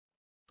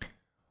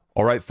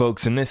All right,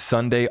 folks, in this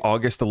Sunday,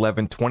 August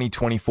 11,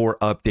 2024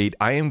 update,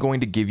 I am going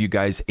to give you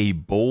guys a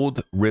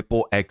bold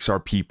Ripple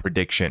XRP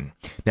prediction.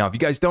 Now, if you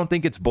guys don't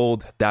think it's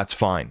bold, that's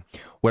fine.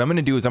 What I'm going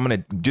to do is I'm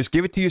going to just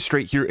give it to you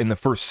straight here in the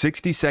first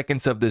 60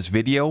 seconds of this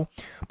video,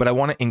 but I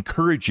want to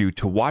encourage you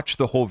to watch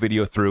the whole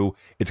video through.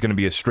 It's going to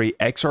be a straight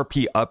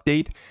XRP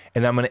update,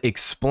 and I'm going to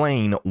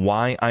explain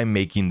why I'm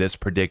making this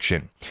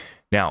prediction.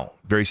 Now,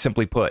 very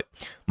simply put,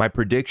 my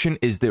prediction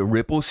is that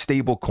Ripple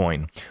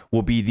stablecoin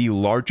will be the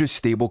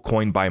largest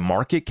stablecoin by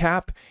market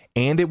cap,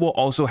 and it will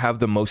also have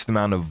the most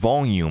amount of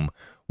volume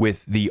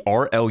with the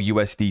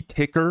RLUSD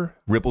ticker.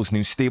 Ripple's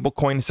new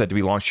stablecoin is set to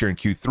be launched here in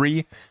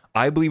Q3.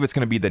 I believe it's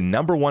going to be the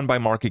 #1 by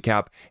market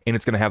cap, and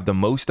it's going to have the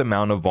most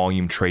amount of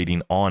volume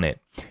trading on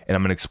it. And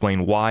I'm going to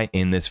explain why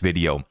in this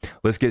video.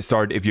 Let's get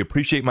started. If you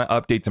appreciate my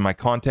updates and my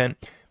content,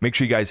 make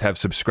sure you guys have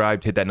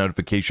subscribed, hit that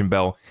notification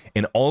bell,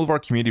 and all of our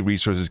community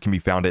resources can be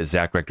found at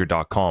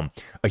ZachRector.com.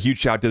 A huge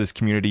shout out to this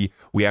community.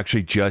 We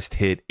actually just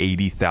hit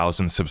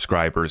 80,000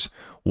 subscribers.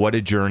 What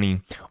a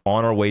journey.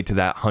 On our way to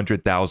that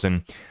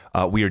 100,000.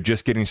 We are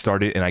just getting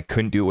started, and I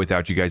couldn't do it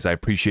without you guys. I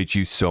appreciate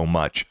you so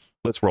much.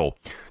 Let's roll.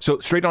 So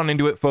straight on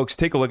into it, folks.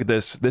 Take a look at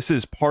this. This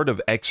is part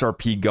of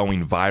XRP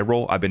going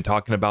viral. I've been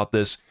talking about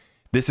this.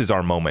 This is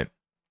our moment.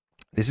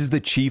 This is the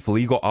Chief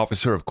Legal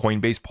Officer of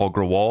Coinbase, Paul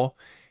Grewal,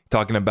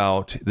 talking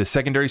about the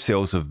secondary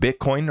sales of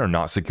Bitcoin are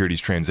not securities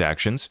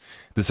transactions.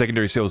 The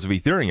secondary sales of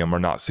Ethereum are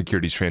not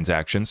securities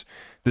transactions.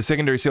 The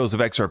secondary sales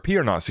of XRP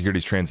are not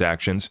securities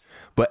transactions.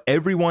 But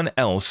everyone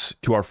else,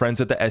 to our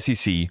friends at the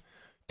SEC,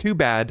 too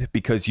bad,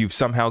 because you've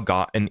somehow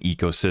got an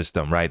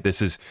ecosystem, right?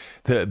 This is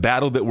the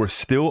battle that we're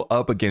still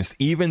up against,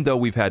 even though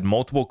we've had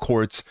multiple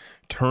courts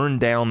turn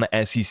down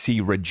the SEC,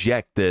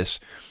 reject this.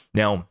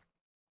 Now,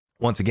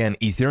 once again,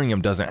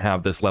 Ethereum doesn't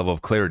have this level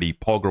of clarity.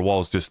 Paul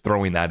Grewal is just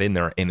throwing that in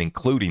there and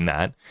including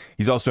that.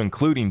 He's also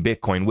including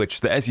Bitcoin,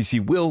 which the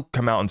SEC will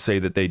come out and say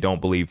that they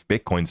don't believe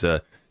Bitcoin's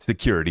a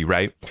security,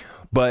 right?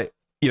 But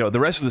you know,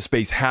 the rest of the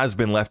space has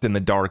been left in the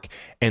dark,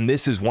 and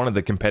this is one of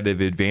the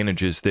competitive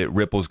advantages that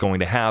Ripple's going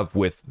to have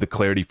with the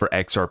clarity for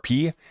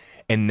XRP,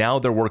 and now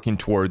they're working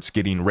towards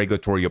getting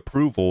regulatory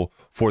approval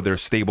for their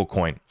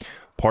stablecoin.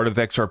 Part of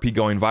XRP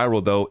going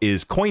viral, though,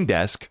 is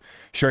CoinDesk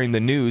sharing the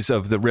news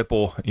of the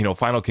Ripple,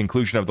 final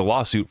conclusion of the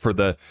lawsuit for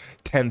the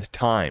 10th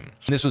time.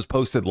 This was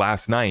posted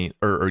last night,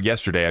 or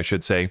yesterday, I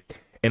should say,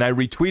 and I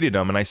retweeted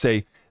them, and I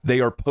say, they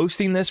are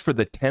posting this for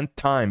the 10th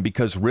time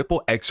because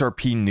Ripple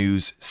XRP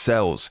news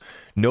sells.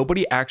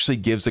 Nobody actually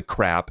gives a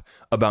crap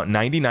about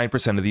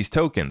 99% of these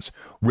tokens.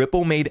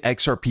 Ripple made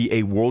XRP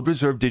a world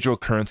reserve digital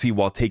currency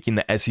while taking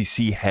the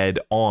SEC head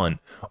on.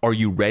 Are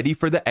you ready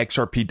for the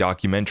XRP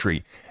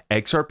documentary?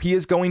 XRP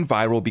is going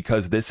viral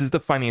because this is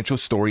the financial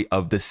story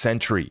of the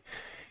century.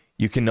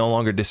 You can no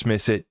longer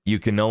dismiss it. You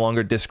can no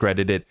longer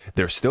discredit it.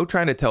 They're still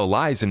trying to tell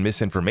lies and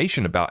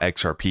misinformation about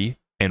XRP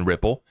and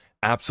Ripple.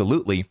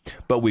 Absolutely,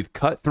 but we've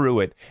cut through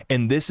it,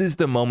 and this is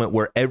the moment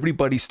where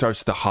everybody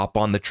starts to hop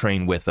on the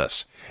train with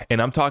us.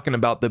 And I'm talking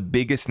about the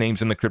biggest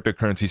names in the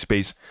cryptocurrency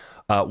space,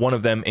 one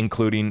of them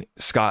including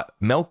Scott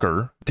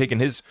Melker, taking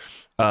his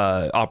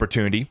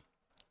opportunity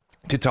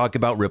to talk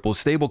about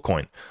Ripple's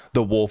stablecoin,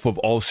 the Wolf of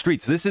all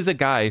streets. This is a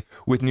guy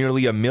with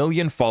nearly 1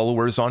 million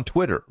followers on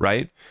Twitter,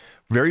 right?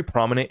 Very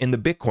prominent in the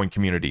Bitcoin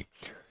community.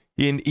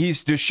 And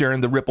he's just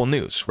sharing the Ripple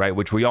news, right?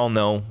 Which we all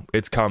know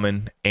it's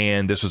coming.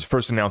 And this was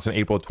first announced in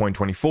April of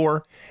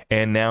 2024.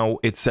 And now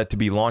it's set to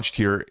be launched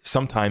here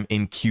sometime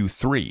in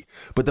Q3.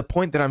 But the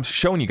point that I'm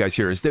showing you guys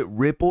here is that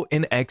Ripple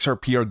and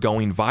XRP are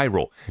going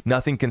viral.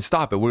 Nothing can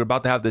stop it. We're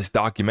about to have this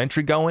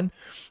documentary going.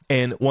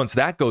 And once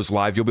that goes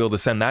live, you'll be able to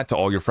send that to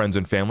all your friends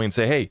and family and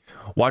say, hey,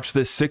 watch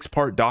this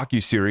 6-part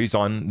docuseries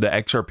on the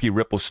XRP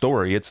Ripple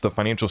story. It's the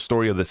financial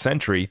story of the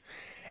century.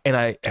 And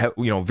I have,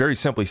 very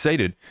simply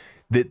stated,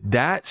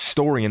 that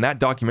story and that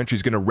documentary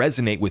is going to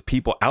resonate with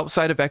people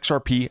outside of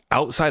XRP,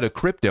 outside of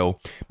crypto,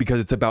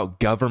 because it's about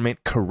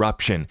government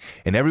corruption.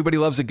 And everybody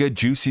loves a good,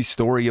 juicy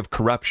story of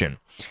corruption.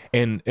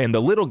 And the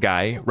little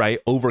guy, right,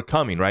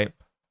 overcoming, right?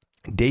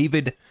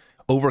 David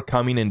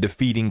overcoming and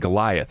defeating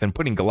Goliath and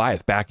putting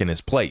Goliath back in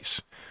his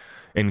place.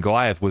 And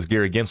Goliath was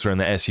Gary Gensler in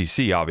the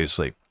SEC,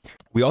 obviously.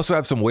 We also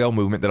have some whale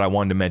movement that I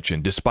wanted to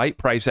mention. Despite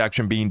price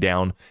action being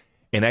down,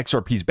 and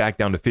XRP's back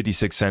down to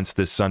 56 cents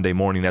this Sunday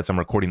morning as I'm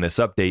recording this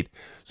update.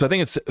 So I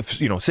think it's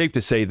safe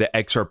to say that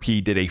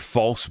XRP did a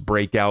false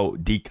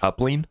breakout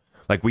decoupling.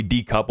 Like we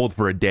decoupled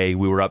for a day,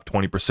 we were up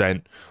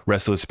 20%,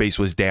 rest of the space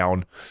was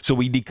down. So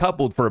we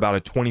decoupled for about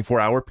a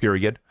 24-hour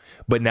period,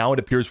 but now it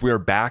appears we are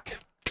back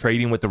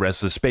trading with the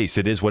rest of the space.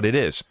 It is what it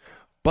is.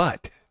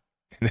 But,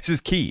 and this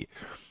is key,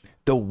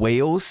 the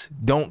whales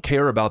don't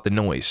care about the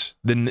noise.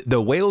 The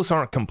whales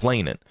aren't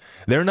complaining.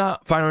 They're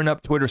not firing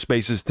up Twitter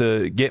spaces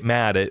to get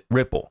mad at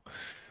Ripple.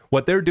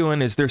 What they're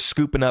doing is they're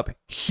scooping up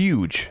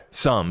huge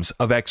sums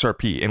of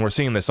XRP, and we're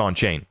seeing this on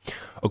chain.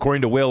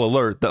 According to Whale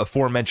Alert, the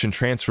aforementioned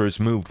transfers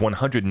moved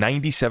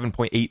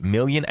 197.8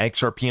 million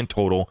XRP in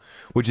total,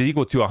 which is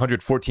equal to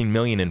 114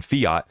 million in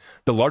fiat.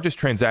 The largest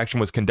transaction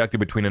was conducted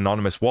between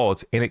anonymous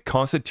wallets, and it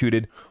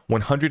constituted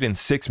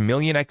 106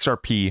 million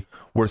XRP,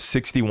 worth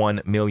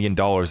 $61 million.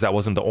 That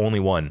wasn't the only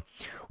one.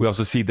 We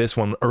also see this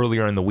one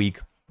earlier in the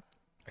week.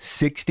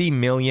 60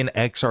 million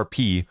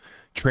XRP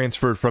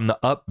transferred from the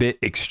Upbit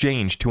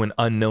exchange to an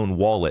unknown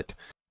wallet.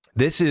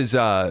 This is,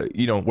 where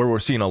we're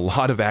seeing a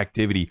lot of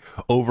activity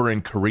over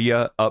in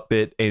Korea,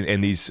 Upbit,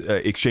 and these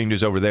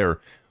exchanges over there,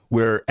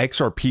 where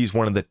XRP is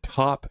one of the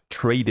top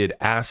traded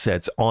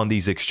assets on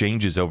these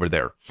exchanges over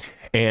there.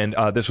 And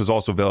this was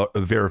also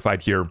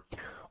verified here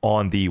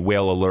on the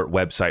Whale Alert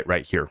website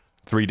right here.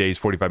 3 days,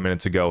 45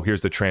 minutes ago.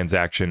 Here's the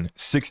transaction,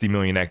 60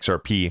 million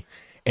XRP.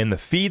 And the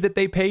fee that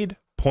they paid,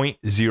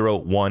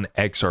 0.01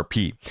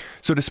 XRP.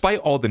 So despite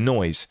all the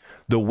noise,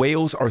 the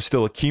whales are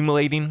still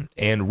accumulating,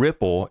 and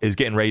Ripple is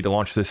getting ready to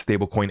launch this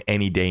stablecoin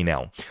any day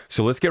now.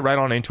 So let's get right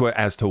on into it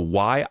as to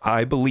why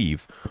I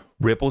believe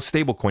Ripple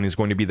stablecoin is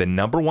going to be the #1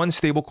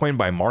 stablecoin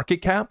by market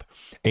cap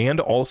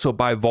and also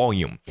by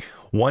volume.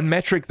 One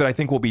metric that I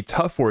think will be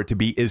tough for it to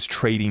be is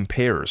trading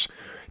pairs.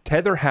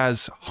 Tether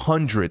has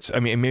hundreds,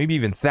 maybe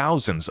even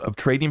thousands of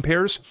trading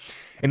pairs,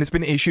 and it's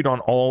been issued on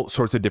all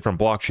sorts of different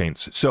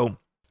blockchains. So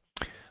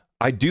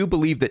I do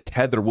believe that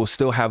Tether will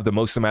still have the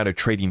most amount of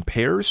trading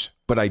pairs,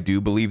 but I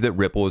do believe that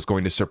Ripple is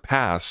going to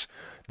surpass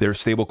their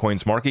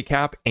stablecoin's market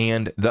cap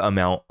and the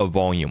amount of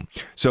volume.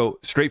 So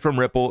straight from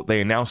Ripple,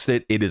 they announced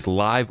it. It is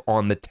live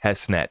on the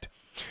testnet.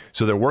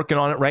 So they're working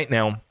on it right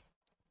now,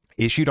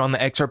 issued on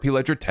the XRP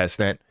Ledger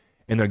testnet,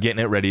 and they're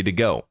getting it ready to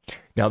go.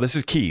 Now, this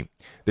is key.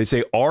 They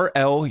say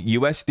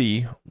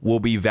RLUSD will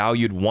be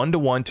valued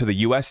 1-to-1 to the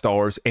US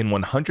dollars and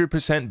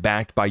 100%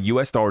 backed by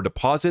US dollar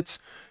deposits,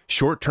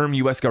 short-term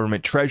US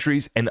government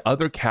treasuries, and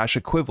other cash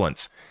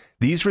equivalents.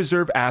 These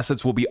reserve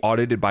assets will be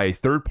audited by a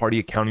third-party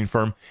accounting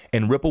firm,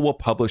 and Ripple will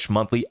publish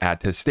monthly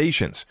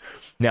attestations.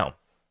 Now,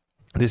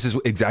 this is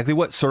exactly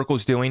what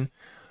Circle's doing.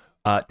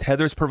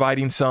 Tether's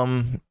providing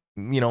some,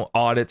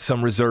 audits,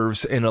 some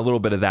reserves, and a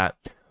little bit of that.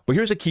 But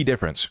here's a key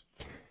difference.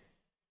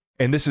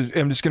 And this is,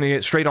 I'm just going to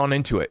get straight on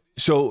into it.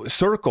 So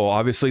Circle,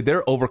 obviously,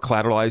 they're over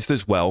collateralized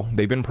as well.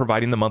 They've been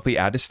providing the monthly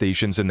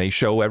attestations and they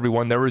show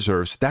everyone their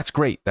reserves. That's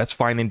great. That's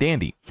fine and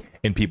dandy.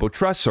 And people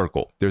trust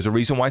Circle. There's a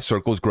reason why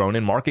Circle's grown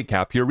in market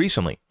cap here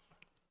recently.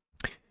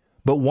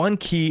 But one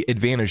key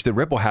advantage that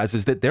Ripple has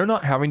is that they're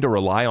not having to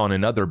rely on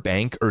another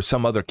bank or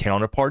some other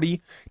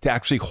counterparty to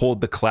actually hold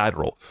the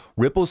collateral.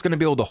 Ripple's going to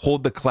be able to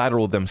hold the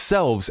collateral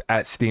themselves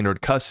at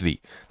Standard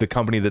Custody, the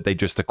company that they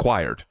just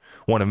acquired.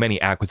 One of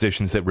many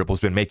acquisitions that Ripple's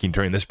been making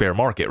during this bear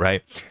market,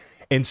 right?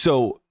 And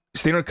so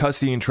Standard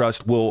Custody and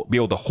Trust will be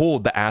able to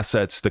hold the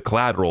assets, the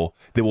collateral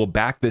that will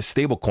back this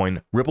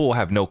stablecoin. Ripple will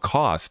have no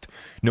cost,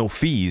 no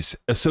fees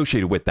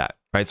associated with that,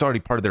 right? It's already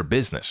part of their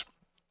business.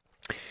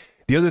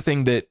 The other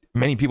thing that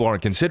many people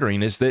aren't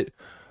considering is that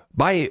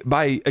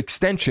by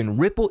extension,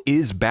 Ripple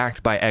is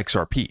backed by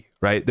XRP,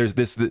 right? There's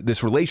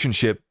this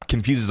relationship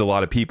confuses a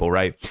lot of people,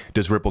 right?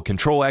 Does Ripple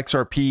control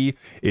XRP?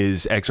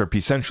 Is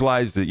XRP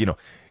centralized?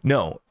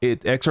 No,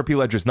 XRP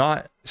ledger is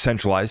not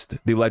centralized.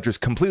 The ledger is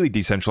completely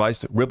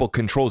decentralized. Ripple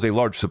controls a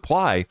large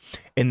supply,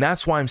 and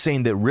that's why I'm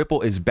saying that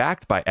Ripple is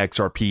backed by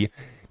XRP.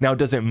 Now,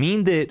 does it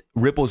mean that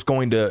Ripple is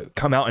going to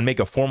come out and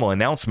make a formal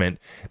announcement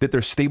that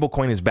their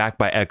stablecoin is backed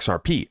by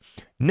XRP?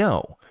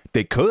 No,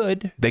 they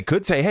could. They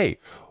could say, hey,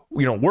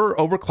 we're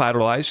over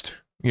collateralized,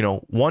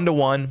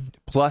 1-to-1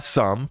 plus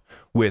some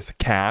with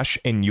cash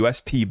and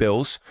UST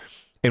bills,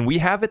 and we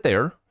have it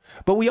there.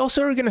 But we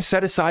also are going to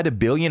set aside 1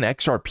 billion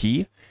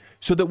XRP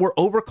so that we're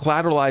over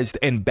collateralized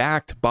and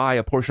backed by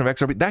a portion of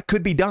XRP. That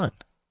could be done.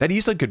 That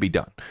easily could be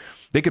done.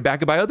 They could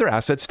back it by other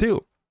assets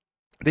too.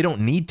 They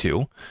don't need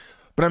to.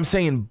 But I'm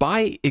saying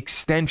by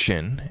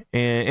extension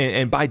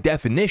and by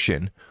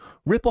definition,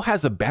 Ripple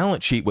has a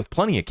balance sheet with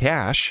plenty of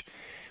cash.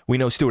 We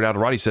know Stuart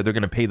Alderati said they're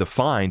going to pay the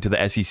fine to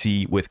the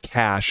SEC with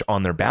cash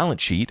on their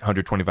balance sheet,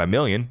 $125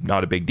 million,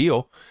 not a big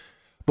deal.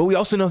 But we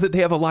also know that they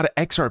have a lot of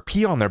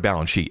XRP on their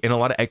balance sheet and a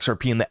lot of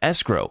XRP in the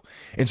escrow.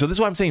 And so this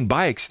is why I'm saying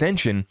by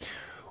extension,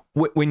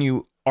 when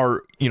you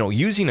are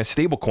using a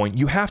stablecoin,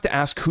 you have to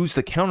ask who's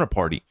the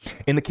counterparty.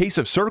 In the case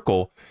of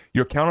Circle,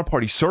 your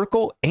counterparty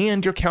Circle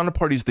and your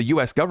counterparty is the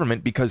US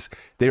government because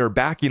they are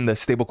backing the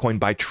stablecoin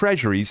by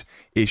treasuries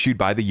issued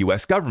by the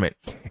US government.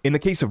 In the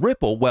case of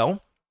Ripple,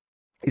 well,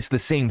 it's the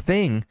same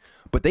thing,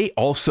 but they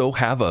also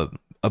have a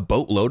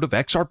boatload of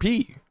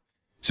XRP.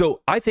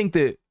 So I think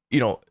that,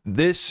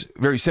 this,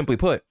 very simply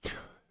put,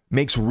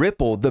 makes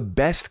Ripple the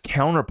best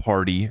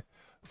counterparty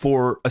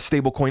for a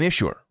stablecoin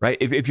issuer, right?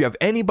 If you have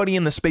anybody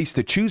in the space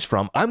to choose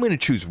from, I'm going to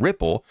choose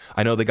Ripple.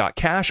 I know they got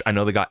cash. I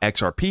know they got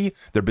XRP.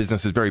 Their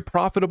business is very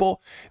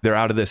profitable. They're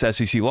out of this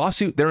SEC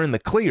lawsuit. They're in the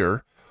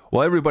clear.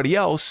 Well, everybody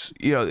else,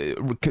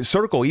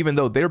 Circle, even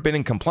though they've been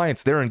in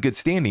compliance, they're in good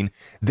standing,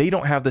 they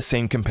don't have the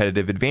same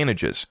competitive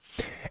advantages.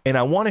 And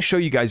I want to show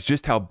you guys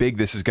just how big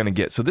this is going to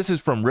get. So this is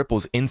from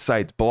Ripple's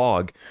Insights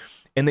blog,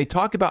 and they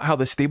talk about how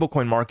the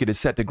stablecoin market is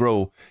set to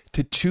grow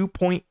to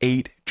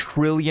 2.8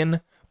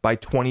 trillion by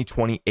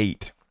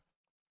 2028.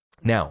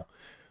 Now,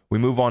 we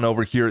move on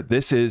over here.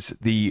 This is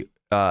the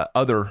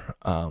other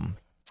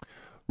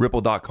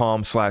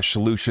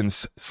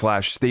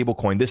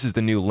ripple.com/solutions/stablecoin. This is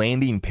the new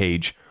landing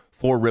page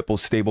for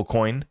Ripple's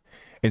stablecoin.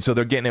 And so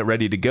they're getting it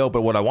ready to go.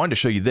 But what I wanted to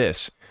show you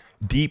this,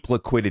 deep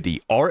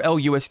liquidity.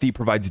 RLUSD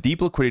provides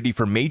deep liquidity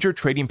for major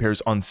trading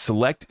pairs on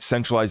select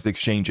centralized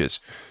exchanges.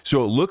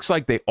 So it looks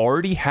like they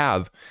already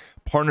have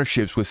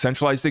partnerships with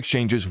centralized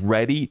exchanges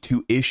ready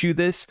to issue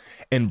this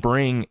and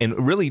bring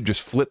and really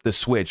just flip the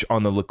switch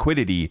on the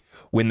liquidity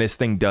when this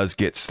thing does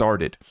get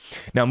started.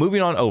 Now,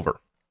 moving on over,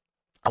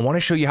 I want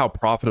to show you how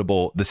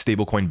profitable the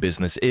stablecoin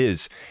business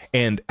is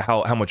and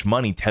how much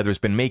money Tether's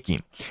been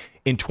making.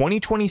 In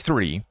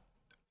 2023,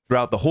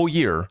 throughout the whole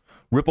year,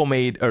 Tether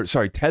made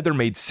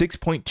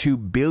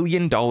 $6.2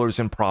 billion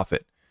in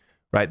profit,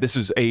 right? This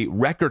is a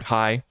record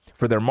high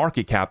for their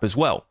market cap as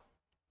well.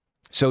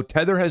 So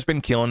Tether has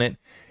been killing it.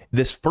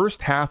 This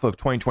first half of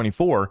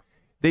 2024,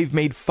 they've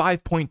made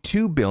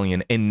 $5.2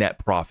 billion in net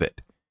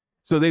profit.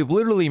 So they've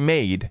literally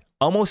made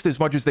almost as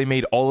much as they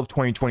made all of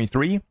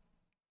 2023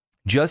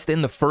 just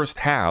in the first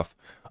half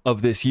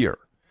of this year.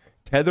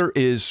 Tether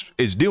is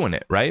doing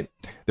it, right?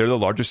 They're the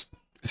largest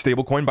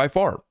stablecoin by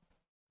far.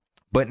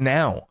 But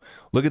now,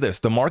 look at this.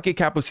 The market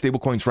cap of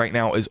stablecoins right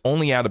now is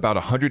only at about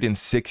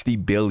 160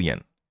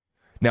 billion.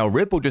 Now,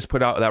 Ripple just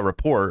put out that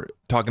report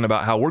talking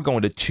about how we're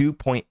going to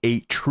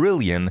 2.8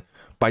 trillion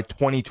by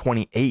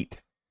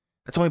 2028.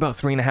 That's only about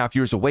 3.5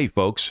 years away,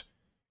 folks.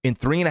 In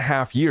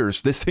 3.5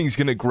 years, this thing's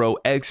going to grow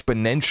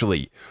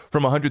exponentially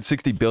from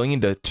 160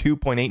 billion to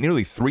 2.8,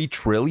 nearly 3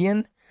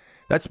 trillion.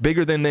 That's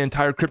bigger than the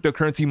entire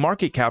cryptocurrency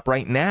market cap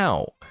right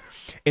now.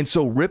 And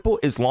so Ripple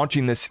is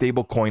launching this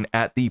stablecoin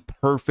at the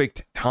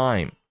perfect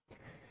time.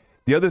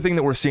 The other thing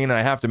that we're seeing, and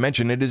I have to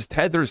mention it, is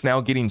Tether is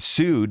now getting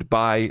sued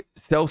by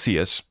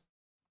Celsius.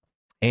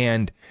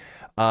 And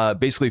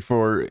basically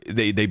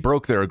they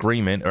broke their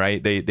agreement,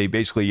 right? They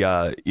basically,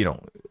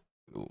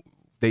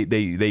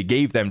 they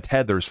gave them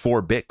tethers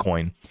for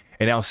Bitcoin,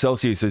 and now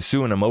Celsius is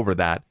suing them over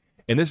that.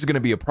 And this is going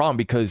to be a problem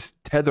because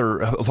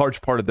Tether, a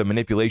large part of the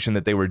manipulation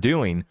that they were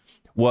doing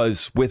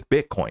was with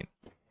Bitcoin.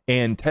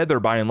 And Tether,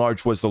 by and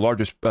large, was the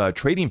largest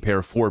trading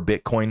pair for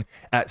Bitcoin.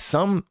 At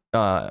some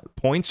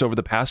points over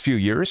the past few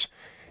years,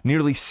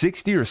 nearly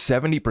 60 or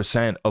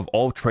 70% of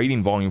all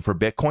trading volume for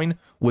Bitcoin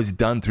was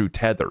done through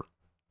Tether.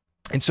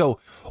 And so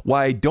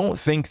while I don't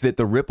think that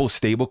the Ripple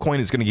stablecoin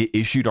is going to get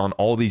issued on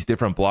all these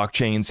different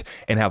blockchains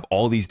and have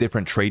all these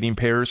different trading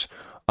pairs,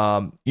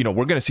 we're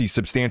going to see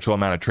substantial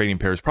amount of trading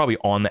pairs probably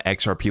on the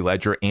XRP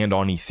ledger and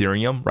on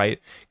Ethereum, right?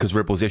 Because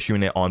Ripple's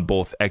issuing it on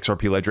both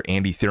XRP ledger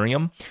and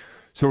Ethereum.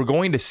 So we're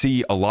going to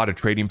see a lot of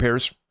trading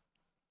pairs.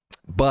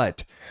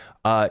 But,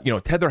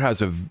 Tether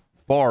has a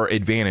far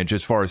advantage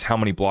as far as how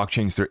many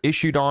blockchains they're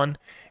issued on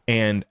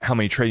and how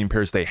many trading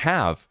pairs they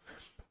have.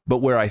 But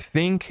where I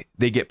think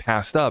they get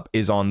passed up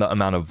is on the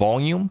amount of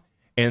volume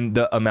and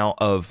the amount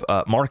of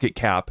market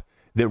cap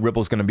that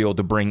Ripple's going to be able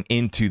to bring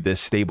into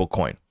this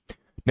stablecoin.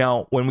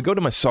 Now, when we go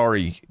to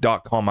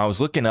Masari.com, I was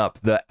looking up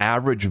the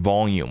average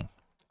volume.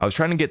 I was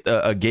trying to get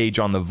a gauge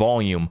on the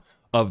volume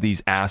of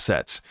these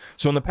assets.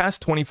 So in the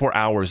past 24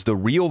 hours, the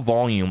real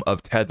volume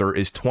of Tether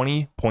is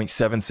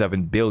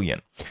 20.77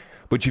 billion.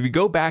 But if you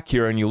go back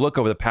here and you look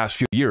over the past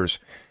few years,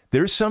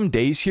 there's some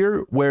days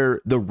here where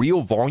the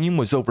real volume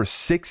was over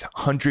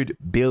 600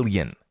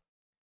 billion.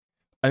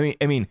 I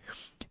mean,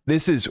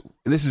 this is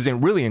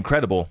really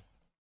incredible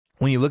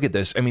when you look at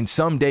this. I mean,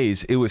 some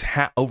days it was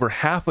over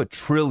 500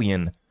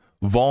 billion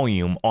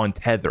volume on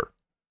Tether.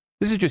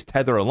 This is just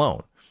Tether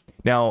alone.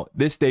 Now,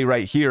 this day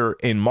right here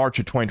in March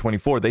of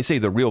 2024, they say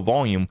the real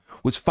volume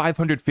was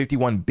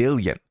 551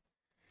 billion.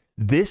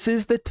 This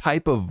is the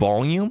type of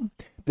volume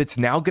that's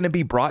now going to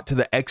be brought to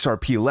the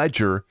XRP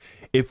ledger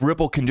if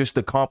Ripple can just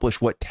accomplish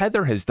what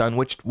Tether has done,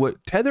 what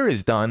Tether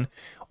has done,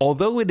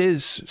 although it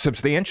is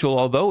substantial,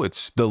 although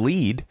it's the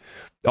lead,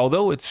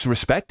 although it's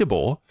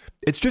respectable,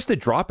 it's just a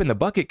drop in the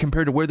bucket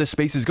compared to where the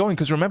space is going.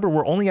 Because remember,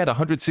 we're only at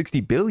 160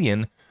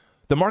 billion.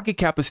 The market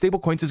cap of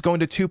stablecoins is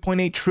going to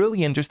 2.8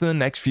 trillion just in the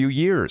next few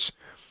years.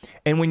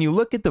 And when you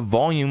look at the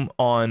volume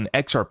on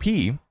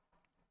XRP,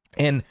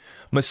 and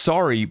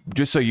Masari,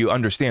 just so you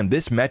understand,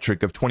 this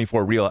metric of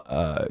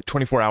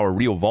 24-hour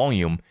real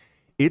volume,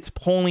 it's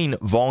pulling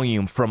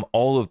volume from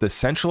all of the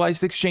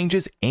centralized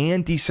exchanges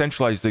and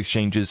decentralized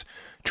exchanges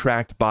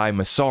tracked by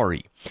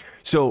Masari.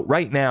 So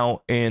right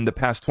now, in the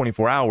past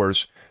 24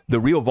 hours, the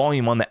real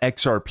volume on the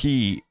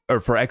XRP, or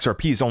for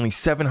XRP, is only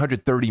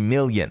 730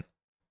 million,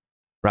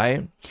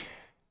 right?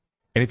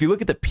 And if you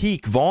look at the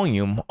peak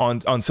volume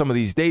on some of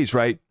these days,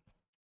 right,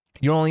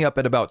 you're only up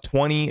at about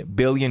 $20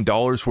 billion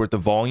worth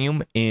of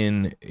volume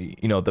in,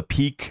 the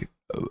peak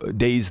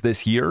days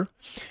this year.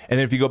 And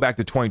then if you go back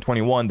to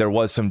 2021, there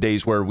was some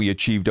days where we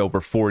achieved over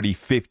 40,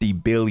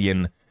 $50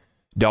 billion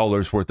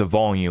worth of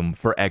volume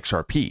for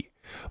XRP.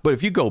 But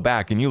if you go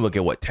back and you look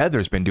at what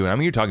Tether's been doing, I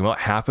mean, you're talking about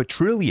 $500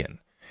 billion.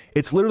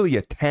 It's literally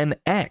a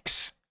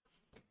 10x.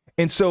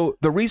 And so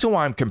the reason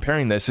why I'm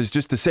comparing this is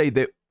just to say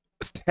that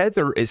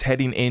Tether is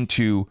heading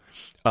into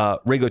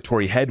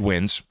regulatory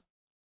headwinds.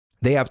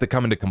 They have to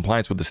come into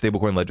compliance with the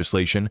stablecoin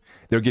legislation.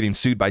 They're getting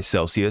sued by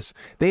Celsius.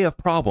 They have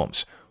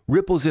problems.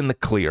 Ripple's in the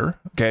clear.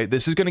 Okay,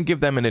 this is going to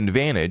give them an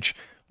advantage.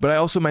 But I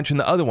also mentioned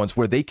the other ones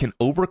where they can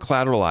over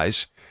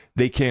collateralize.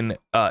 They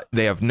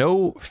have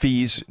no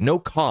fees, no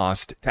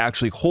cost to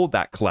actually hold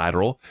that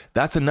collateral.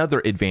 That's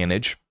another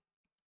advantage.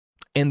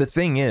 And the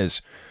thing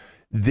is,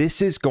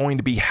 this is going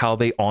to be how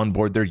they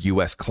onboard their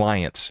US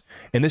clients.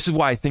 And this is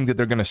why I think that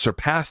they're going to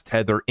surpass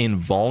Tether in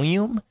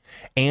volume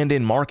and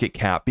in market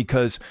cap,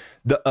 because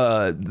the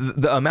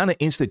amount of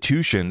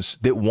institutions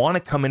that want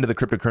to come into the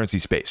cryptocurrency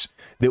space,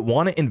 that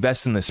want to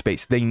invest in this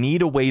space, they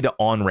need a way to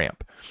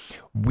on-ramp.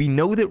 We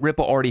know that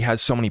Ripple already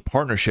has so many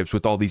partnerships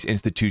with all these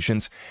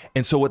institutions.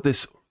 And so what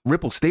this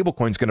Ripple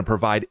stablecoin is going to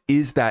provide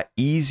is that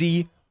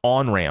easy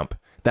on-ramp,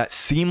 that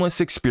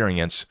seamless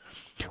experience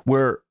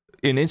where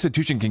an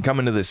institution can come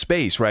into this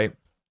space, right?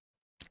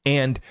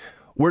 And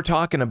we're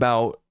talking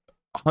about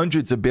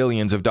hundreds of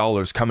billions of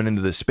dollars coming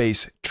into this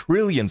space,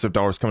 trillions of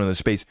dollars coming into this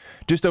space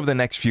just over the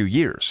next few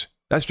years.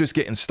 That's just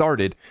getting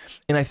started.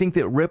 And I think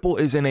that Ripple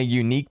is in a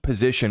unique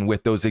position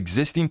with those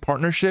existing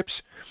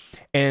partnerships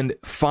and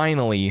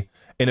finally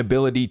an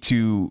ability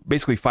to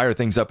basically fire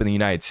things up in the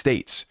United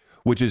States,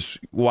 which is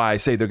why I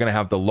say they're going to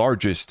have the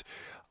largest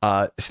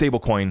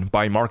stablecoin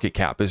by market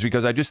cap, is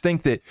because I just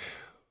think that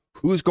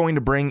who's going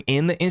to bring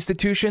in the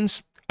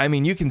institutions? I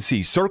mean, you can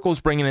see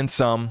Circle's bringing in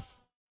some.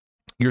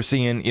 You're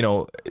seeing,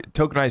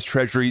 tokenized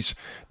treasuries.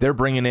 They're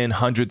bringing in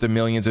hundreds of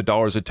millions of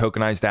dollars of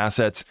tokenized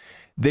assets.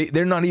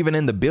 They're not even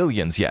in the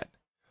billions yet.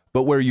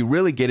 But where you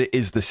really get it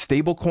is the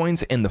stable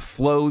coins and the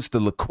flows, the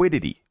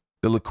liquidity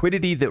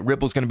that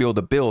Ripple's going to be able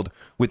to build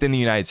within the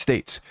United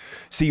States.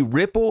 See,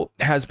 Ripple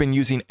has been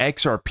using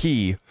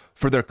XRP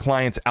for their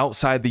clients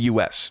outside the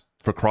US,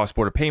 for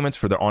cross-border payments,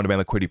 for their on-demand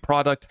liquidity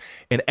product,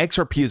 and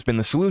XRP has been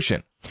the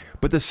solution.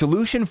 But the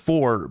solution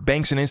for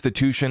banks and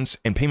institutions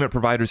and payment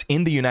providers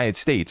in the United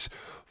States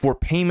for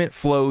payment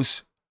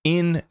flows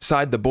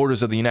inside the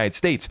borders of the United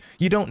States,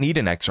 you don't need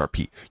an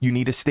XRP. You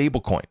need a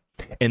stablecoin.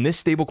 And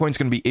this stablecoin is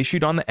going to be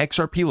issued on the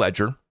XRP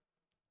ledger.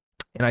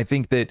 And I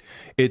think that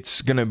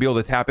it's going to be able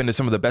to tap into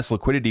some of the best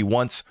liquidity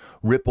once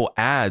Ripple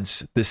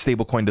adds this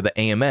stablecoin to the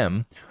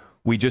AMM.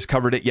 We just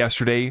covered it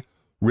yesterday.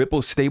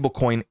 Ripple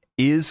stablecoin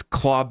is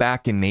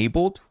clawback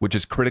enabled, which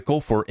is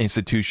critical for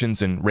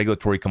institutions and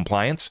regulatory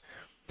compliance.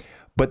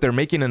 But they're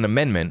making an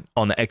amendment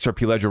on the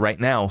XRP ledger right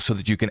now so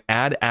that you can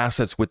add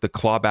assets with the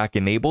clawback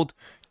enabled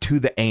to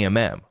the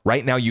AMM.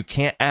 Right now, you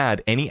can't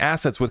add any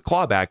assets with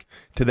clawback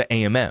to the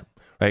AMM.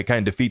 Right? It kind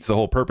of defeats the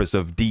whole purpose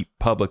of deep,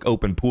 public,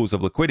 open pools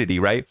of liquidity,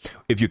 right?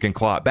 If you can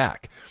claw it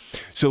back.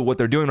 So what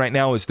they're doing right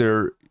now is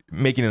they're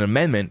making an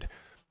amendment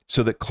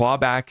so that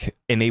clawback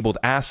enabled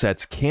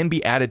assets can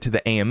be added to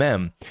the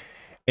AMM.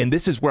 And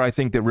this is where I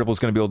think that Ripple is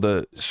going to be able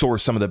to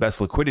source some of the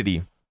best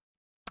liquidity,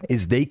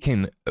 is they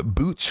can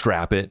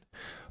bootstrap it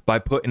by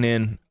putting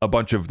in a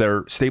bunch of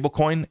their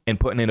stablecoin and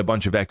putting in a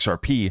bunch of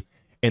XRP.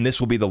 And this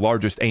will be the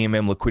largest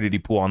AMM liquidity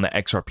pool on the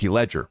XRP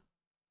ledger.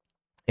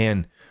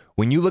 And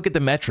when you look at the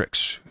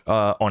metrics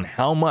on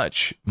how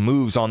much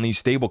moves on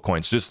these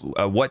stablecoins, just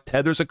what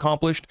Tether's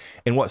accomplished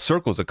and what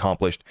Circle's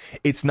accomplished,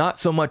 it's not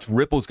so much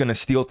Ripple's going to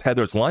steal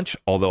Tether's lunch,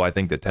 although I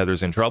think that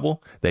Tether's in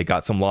trouble. They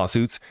got some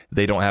lawsuits.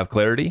 They don't have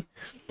clarity.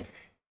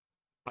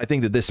 I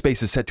think that this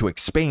space is set to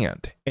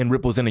expand, and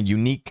Ripple's in a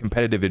unique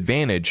competitive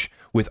advantage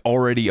with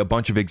already a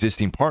bunch of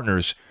existing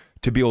partners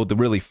to be able to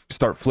really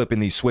start flipping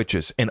these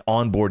switches and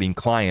onboarding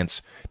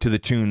clients to the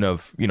tune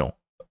of,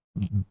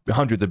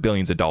 hundreds of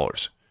billions of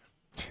dollars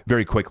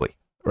very quickly,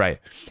 right?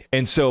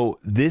 And so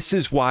this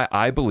is why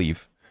I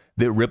believe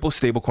that Ripple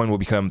stablecoin will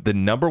become the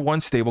number one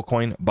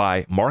stablecoin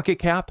by market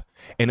cap,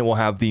 and it will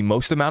have the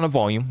most amount of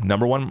volume,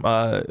 number one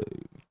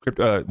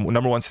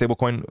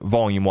stablecoin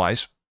volume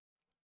wise.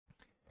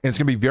 And it's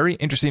going to be very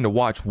interesting to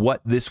watch what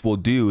this will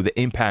do, the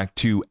impact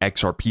to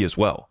XRP as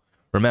well.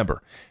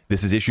 Remember,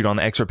 this is issued on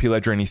the XRP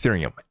ledger and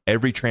Ethereum.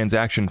 Every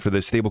transaction for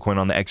this stablecoin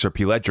on the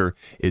XRP ledger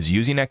is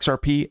using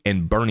XRP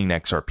and burning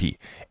XRP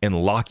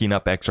and locking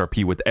up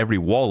XRP with every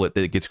wallet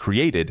that gets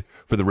created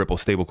for the Ripple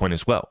stablecoin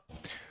as well.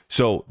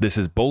 So this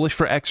is bullish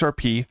for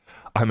XRP.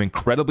 I'm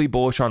incredibly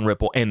bullish on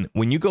Ripple. And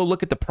when you go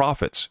look at the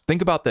profits,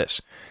 think about this.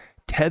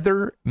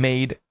 Tether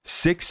made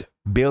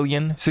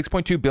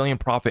 $6.2 billion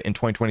profit in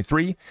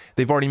 2023.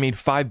 They've already made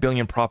 $5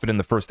 billion profit in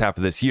the first half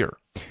of this year.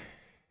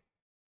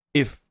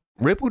 If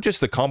Ripple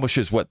just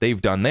accomplishes what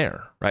they've done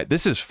there, right?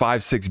 This is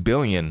 $5-6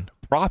 billion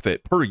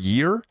profit per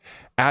year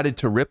added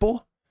to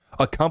Ripple,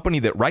 a company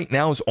that right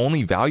now is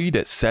only valued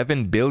at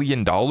 $7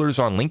 billion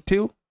on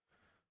Link2.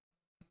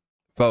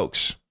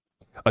 Folks,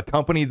 a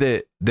company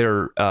that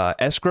their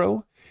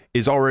escrow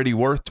is already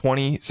worth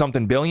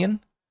 20-something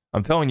billion.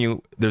 I'm telling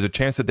you, there's a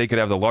chance that they could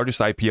have the largest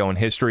IPO in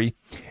history,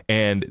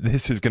 and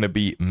this is going to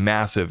be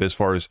massive as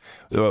far as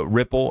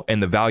Ripple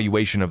and the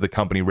valuation of the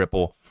company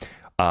Ripple.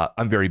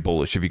 I'm very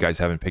bullish if you guys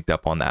haven't picked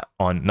up on that,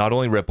 on not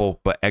only Ripple,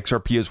 but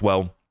XRP as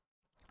well.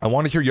 I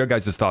want to hear your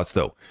guys' thoughts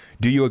though.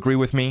 Do you agree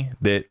with me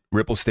that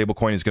Ripple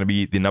stablecoin is going to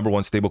be the #1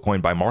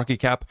 stablecoin by market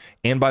cap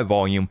and by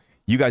volume?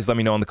 You guys let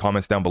me know in the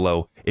comments down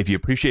below. If you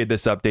appreciate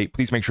this update,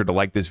 please make sure to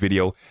like this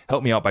video.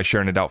 Help me out by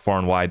sharing it out far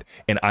and wide,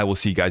 and I will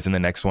see you guys in the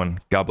next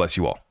one. God bless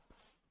you all.